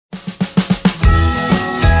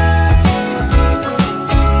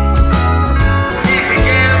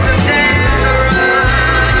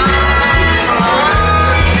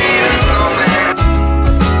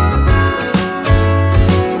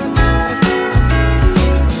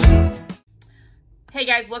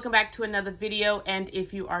guys, welcome back to another video, and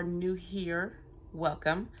if you are new here,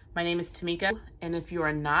 welcome. My name is Tamika, and if you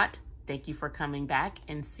are not, thank you for coming back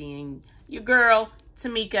and seeing your girl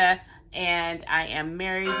Tamika. And I am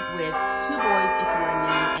married with 2 boys if you are new,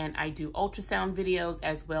 and I do ultrasound videos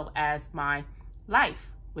as well as my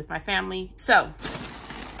life with my family. So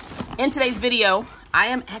in today's video, I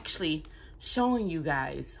am actually showing you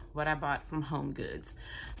guys what I bought from Homegoods.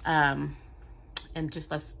 And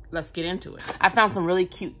just let's get into it. I found some really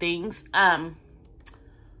cute things. I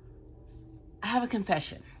have a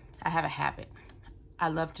confession. I have a habit. I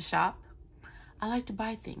love to shop. I like to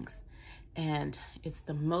buy things. And it's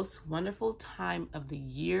the most wonderful time of the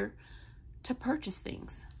year to purchase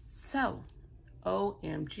things. So,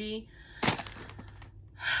 OMG.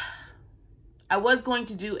 I was going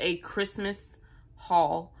to do a Christmas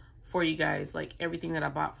haul for you guys, like everything that I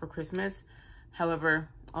bought for Christmas. However,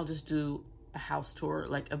 I'll just do a house tour,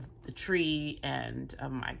 like of the tree and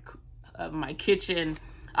of my kitchen.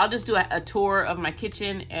 I'll just do a tour of my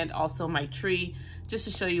kitchen and also my tree, just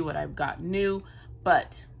to show you what I've got new.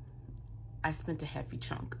 But I spent a hefty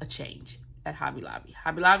chunk of change at Hobby Lobby.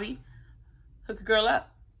 Hobby Lobby, hook a girl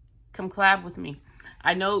up. Come collab with me.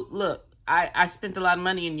 I know, look, I spent a lot of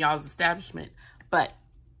money in y'all's establishment, but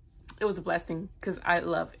it was a blessing because I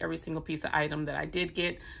love every single piece of item that I did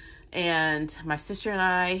get. And my sister and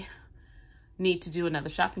I need to do another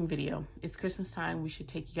shopping video. It's Christmas time. We should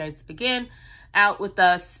take you guys again out with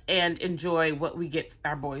us and enjoy what we get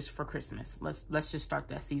our boys for Christmas. Let's just start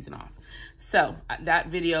that season off. So that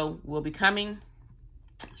video will be coming.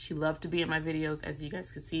 She loved to be in my videos, as you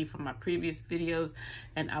guys can see from my previous videos,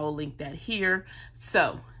 and I will link that here.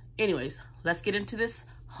 So anyways, let's get into this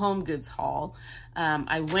Homegoods haul.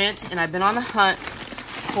 I went and I've been on the hunt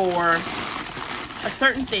for a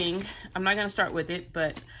certain thing. I'm not gonna start with it,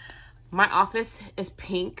 but my office is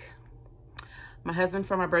pink. My husband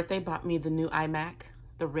for my birthday bought me the new iMac,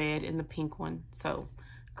 the red and the pink one. So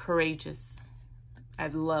courageous. I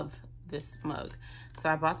love this mug. So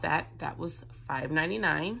I bought that. That was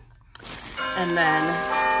 $5.99. And then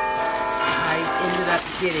I ended up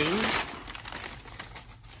getting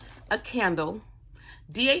a candle.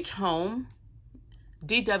 DW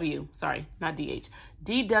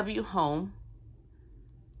Home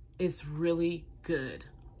is really good.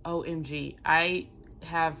 OMG. I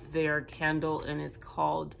have their candle and it's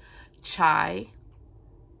called Chai.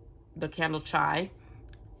 The candle Chai.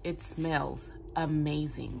 It smells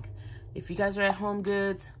amazing. If you guys are at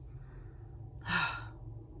Homegoods,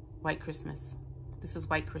 White Christmas. This is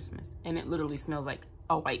White Christmas. And it literally smells like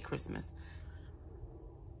a white Christmas.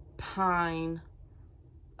 Pine.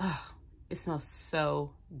 It smells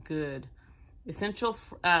so good. Essential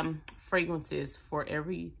fragrances for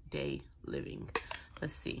everyday living.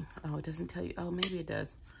 Let's see. Oh, it doesn't tell you. Oh, maybe it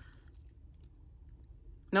does.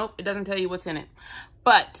 Nope, it doesn't tell you what's in it.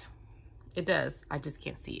 But it does. I just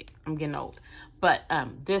can't see it. I'm getting old. But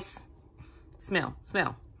this smell.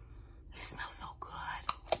 It smells so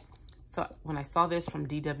good. So when I saw this from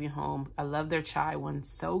DW Home, I love their chai one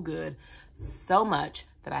so good, so much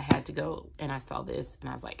that I had to go and I saw this and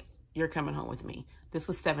I was like, you're coming home with me. This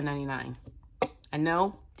was $7.99. I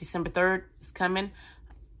know December 3rd is coming.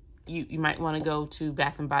 You might want to go to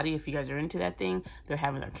Bath & Body if you guys are into that thing. They're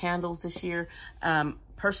having their candles this year.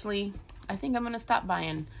 Personally, I think I'm going to stop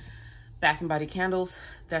buying Bath & Body candles.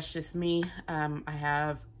 That's just me. I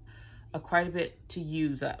have quite a bit to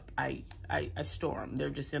use up. I store them. They're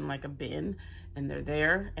just in like a bin and they're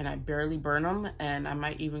there and I barely burn them. And I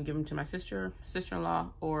might even give them to my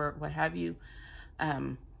sister-in-law or what have you.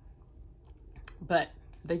 But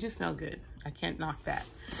they do smell good. I can't knock that.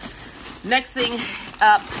 Next thing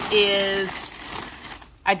up is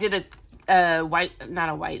I did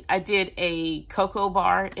I did a cocoa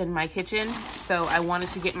bar in my kitchen. So I wanted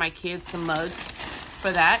to get my kids some mugs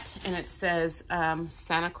for that. And it says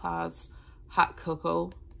Santa Claus Hot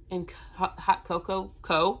Cocoa and Hot Cocoa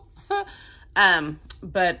Co.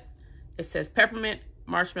 But it says peppermint,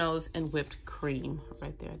 marshmallows, and whipped cream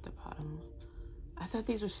right there at the bottom. I thought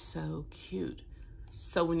these were so cute.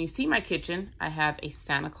 So when you see my kitchen, I have a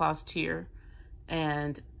Santa Claus tier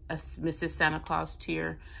and a Mrs. Santa Claus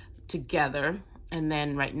tier together. And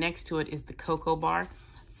then right next to it is the cocoa bar.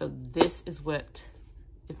 So this is what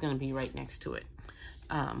is going to be right next to it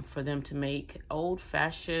for them to make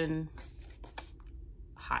old-fashioned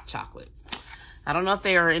hot chocolate. I don't know if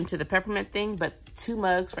they are into the peppermint thing, but 2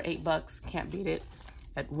 mugs for $8. Can't beat it.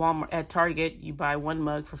 At Walmart, at Target, you buy 1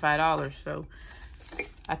 mug for $5. So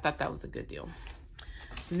I thought that was a good deal.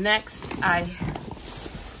 Next, I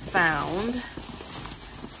found,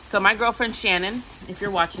 so my girlfriend Shannon, if you're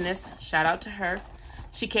watching this, shout out to her.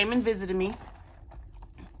 She came and visited me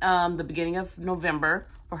the beginning of November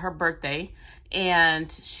for her birthday,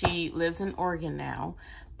 and she lives in Oregon now,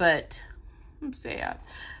 but I'm sad.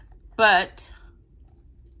 But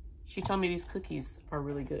she told me these cookies are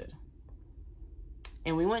really good.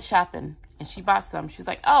 And we went shopping, and she bought some. She was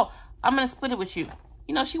like, oh, I'm going to split it with you.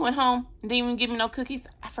 You know, she went home and didn't even give me no cookies.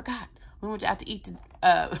 I forgot. We went out to eat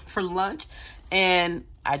for lunch, and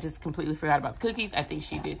I just completely forgot about the cookies. I think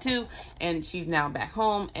she did too. And she's now back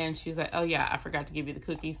home, and she's like, oh yeah, I forgot to give you the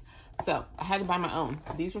cookies. So I had to buy my own.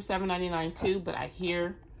 These were $7.99 too, but I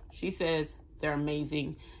hear she says they're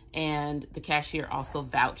amazing, and the cashier also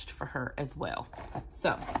vouched for her as well.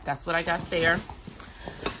 So that's what I got there.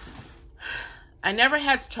 I never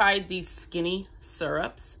had tried these skinny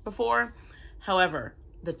syrups before. However,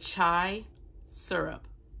 the chai syrup,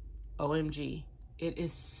 OMG, it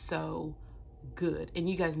is so good. And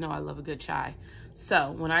you guys know I love a good chai.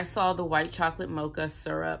 So when I saw the white chocolate mocha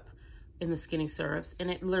syrup in the skinny syrups, and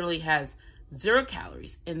it literally has 0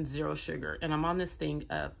 calories and 0 sugar. And I'm on this thing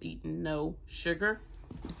of eating no sugar.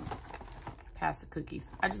 Pass the cookies.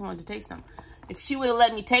 I just wanted to taste them. If she would have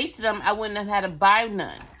let me taste them, I wouldn't have had to buy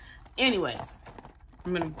none. Anyways,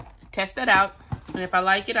 I'm going to test that out. And if I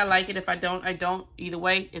like it, I like it. If I don't, I don't. Either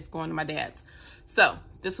way, it's going to my dad's. So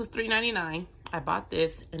this was $3.99. I bought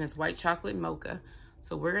this, and it's white chocolate mocha.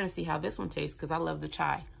 So we're going to see how this one tastes, because I love the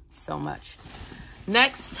chai so much.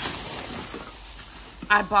 Next,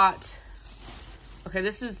 I bought, okay,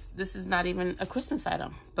 this is not even a Christmas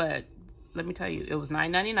item, but let me tell you, it was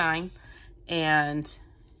 $9.99. And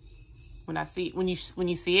when you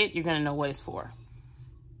see it, you're going to know what it's for.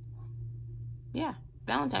 Yeah,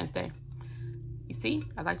 Valentine's Day. You see,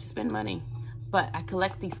 I like to spend money, but I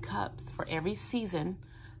collect these cups. For every season,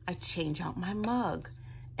 I change out my mug.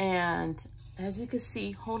 And as you can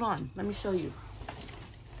see, hold on, let me show you.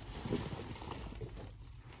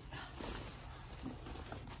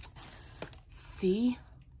 See,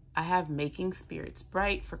 I have Making Spirits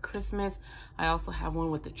Bright for Christmas. I also have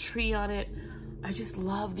one with a tree on it. I just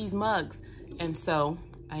love these mugs. And so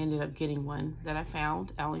I ended up getting one that I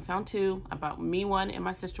found. I only found 2. I bought me one and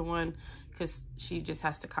my sister one, because she just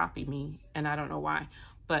has to copy me, and I don't know why.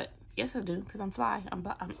 But yes, I do, because I'm fly.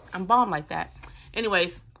 I'm bomb like that.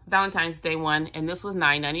 Anyways, Valentine's Day one, and this was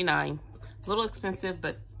 $9.99. A little expensive,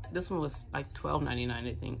 but this one was like $12.99,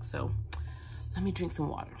 I think. So let me drink some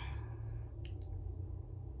water.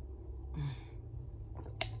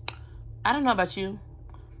 I don't know about you,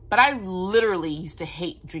 but I literally used to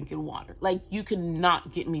hate drinking water. Like, you could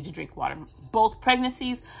not get me to drink water. Both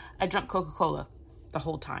pregnancies, I drank Coca-Cola the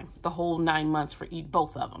whole time, the whole 9 months for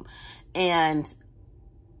both of them. And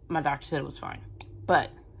my doctor said it was fine.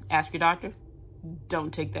 But ask your doctor.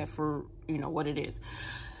 Don't take that for, you know, what it is.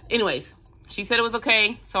 Anyways, she said it was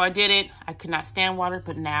okay, so I did it. I could not stand water,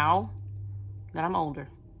 but now that I'm older,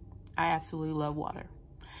 I absolutely love water.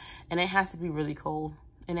 And it has to be really cold,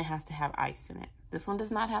 and it has to have ice in it. This one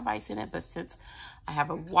does not have ice in it, but since I have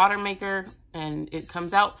a water maker and it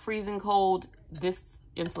comes out freezing cold, this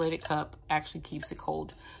insulated cup actually keeps it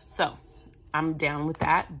cold. So I'm down with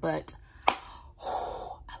that, but I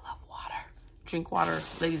love water. Drink water,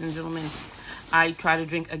 ladies and gentlemen. I try to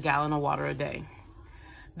drink a gallon of water a day.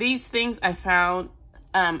 These things I found,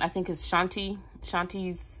 I think it's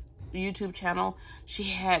Shanti's YouTube channel. She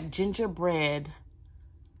had gingerbread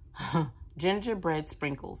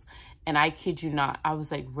sprinkles. And I kid you not, I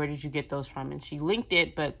was like, where did you get those from? And she linked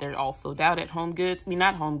it, but they're all sold out at Homegoods. I mean,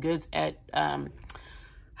 not Homegoods, at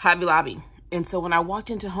Hobby Lobby. And so when I walked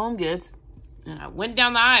into Homegoods and I went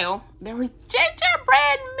down the aisle, there was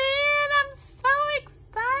gingerbread men. I'm so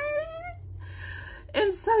excited.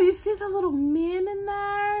 And so you see the little men in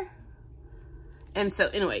there. And so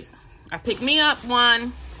anyways, I picked me up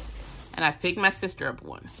one and I picked my sister up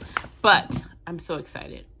one. But I'm so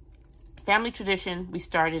excited. Family tradition, we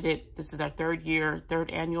started it. This is our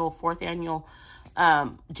 4th annual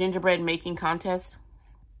gingerbread making contest.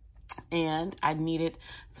 And I need it.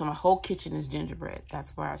 So my whole kitchen is gingerbread.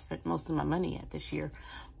 That's where I spent most of my money at this year.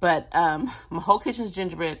 But my whole kitchen is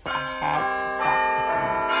gingerbread, so I had to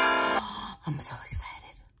stop. I'm so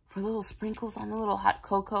excited for little sprinkles on the little hot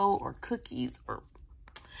cocoa or cookies or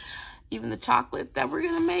even the chocolates that we're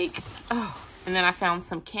gonna make. Oh, and then I found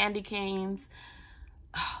some candy canes.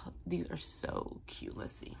 Oh, these are so cute.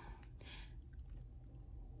 Let's see.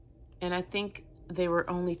 And I think they were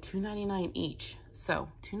only $2.99 each. So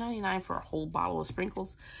 $2.99 for a whole bottle of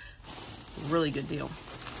sprinkles. Really good deal.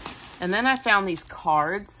 And then I found these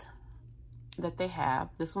cards that they have.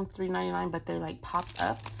 This one's $3.99, but they're like popped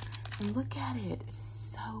up. And look at it. It is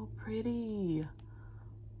so pretty.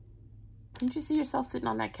 Can't you see yourself sitting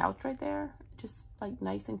on that couch right there? Just like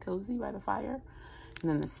nice and cozy by the fire. And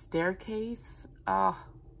then the staircase. Oh,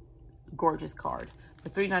 gorgeous card for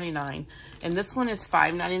 $3.99. And this one is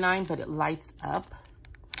 $5.99, but it lights up.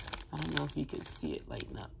 I don't know if you can see it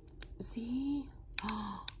lighting up. See?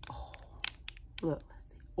 Oh, look. Let's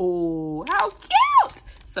see. Oh, how cute!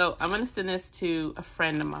 So I'm going to send this to a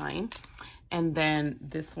friend of mine. And then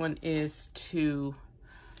this one is to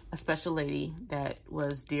a special lady that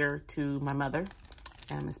was dear to my mother.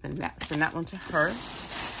 And I'm going to send that one to her.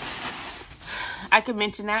 I can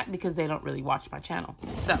mention that because they don't really watch my channel.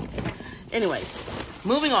 So, anyways,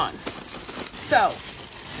 moving on. So,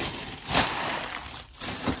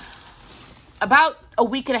 about a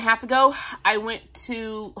week and a half ago, I went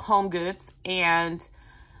to Homegoods, and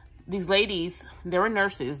these ladies, they were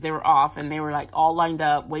nurses, they were off, and they were like all lined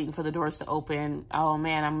up waiting for the doors to open. Oh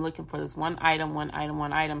man, I'm looking for this one item.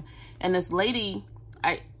 And this lady,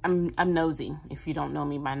 I'm nosy, if you don't know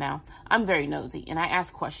me by now. I'm very nosy, and I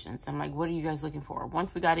ask questions. I'm like, what are you guys looking for?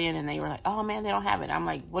 Once we got in, and they were like, oh man, they don't have it. I'm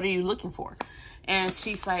like, what are you looking for? And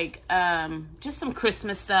she's like, just some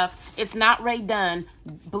Christmas stuff. It's not Ray Dunn.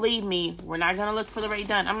 Believe me, we're not gonna look for the Ray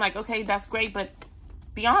Dunn. I'm like, okay, that's great, but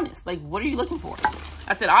be honest. Like, what are you looking for?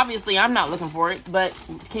 I said, obviously, I'm not looking for it, but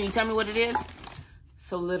can you tell me what it is?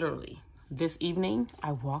 So literally, this evening,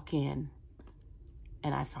 I walk in,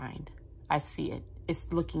 and I see it.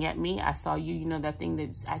 It's looking at me. I saw you. You know that thing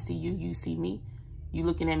that I see you, you see me. You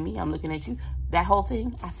looking at me, I'm looking at you. That whole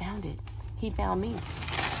thing, I found it. He found me.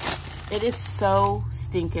 It is so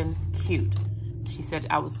stinking cute. She said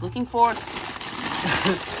I was looking for,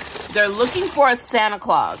 they're looking for a Santa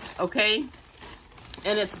Claus, okay?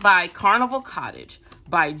 And it's by Carnival Cottage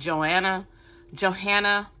by Johanna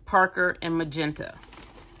Parker and Magenta.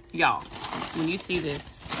 Y'all, when you see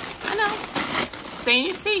this, I know, stay in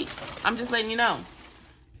your seat. I'm just letting you know.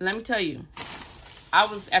 Let me tell you, I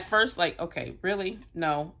was at first like, okay, really?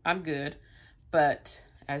 No, I'm good. But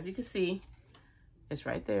as you can see, it's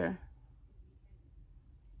right there.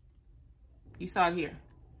 You saw it here.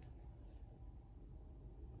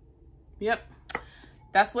 Yep,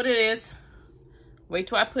 that's what it is. Wait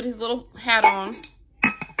till I put his little hat on.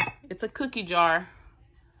 It's a cookie jar.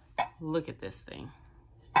 Look at this thing.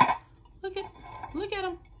 Look at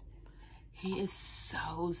him. He is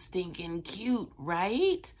so stinking cute,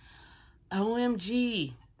 right?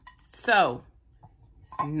 OMG. So,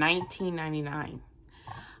 $19.99.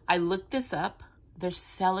 I looked this up. They're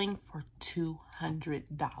selling for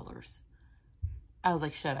 $200. I was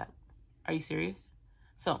like, shut up. Are you serious?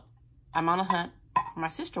 So, I'm on a hunt for my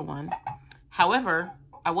sister one. However,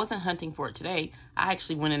 I wasn't hunting for it today. I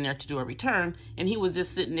actually went in there to do a return, and he was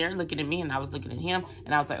just sitting there looking at me, and I was looking at him,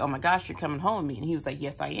 and I was like, oh my gosh, you're coming home with me. And he was like,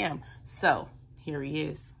 yes, I am. So, here he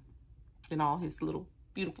is in all his little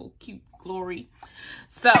beautiful, cute glory.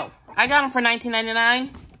 So, I got him for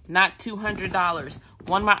 $19.99, not $200.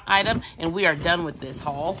 One more item, and we are done with this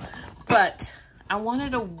haul. But I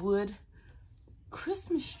wanted a wood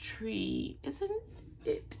Christmas tree. Isn't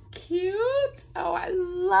it cute? Oh, I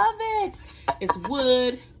love it. It's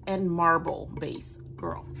wood and marble base.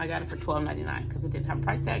 Girl, I got it for $12.99 because it didn't have a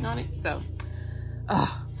price tag on it. So,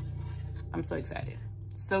 I'm so excited.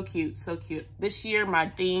 So cute, so cute. This year, my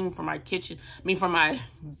theme for my kitchen, for my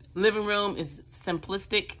living room is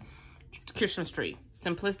simplistic Christmas tree.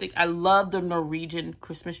 Simplistic. I love the Norwegian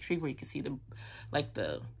Christmas tree where you can see the, like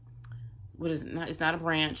the, what is it? It's not a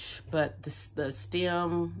branch, but the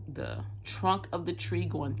stem, the trunk of the tree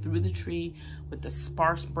going through the tree with the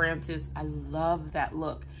sparse branches. I love that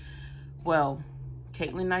look. Well,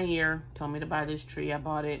 Caitlin Nair told me to buy this tree. I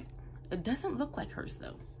bought it. It doesn't look like hers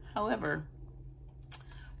though. However,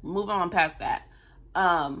 move on past that.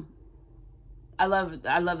 I love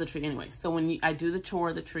the tree anyway. So when I do the tour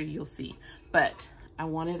of the tree, you'll see. But I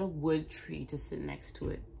wanted a wood tree to sit next to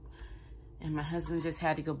it. And my husband just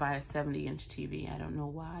had to go buy a 70-inch TV. I don't know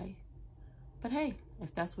why. But hey,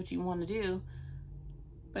 if that's what you want to do.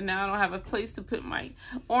 But now I don't have a place to put my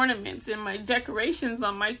ornaments and my decorations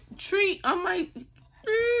on my tree, on my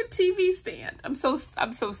TV stand. I'm so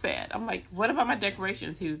sad. I'm like, what about my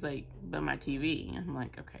decorations? He was like, but my TV. I'm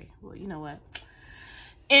like, okay, well, you know what?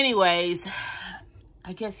 Anyways,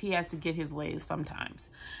 I guess he has to get his ways sometimes.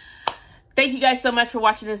 Thank you guys so much for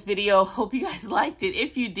watching this video. Hope you guys liked it.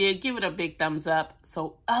 If you did, give it a big thumbs up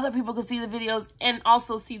so other people can see the videos and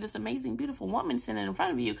also see this amazing, beautiful woman sitting in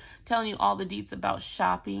front of you, telling you all the deets about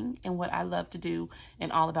shopping and what I love to do and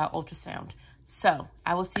all about ultrasound. So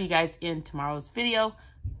I will see you guys in tomorrow's video.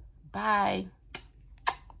 Bye.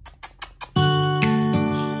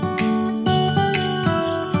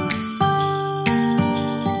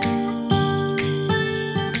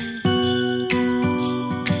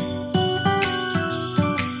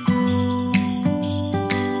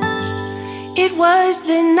 was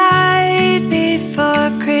the night before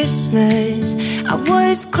Christmas. I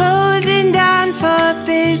was closing down for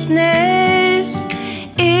business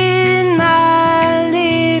in my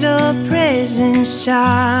little present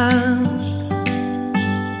shop,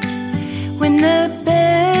 when the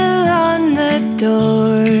bell on the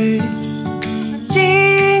door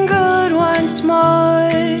jingled once more,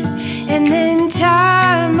 and then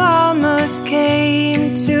time almost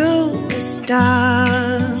came to a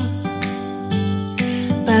stop.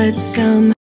 But somehow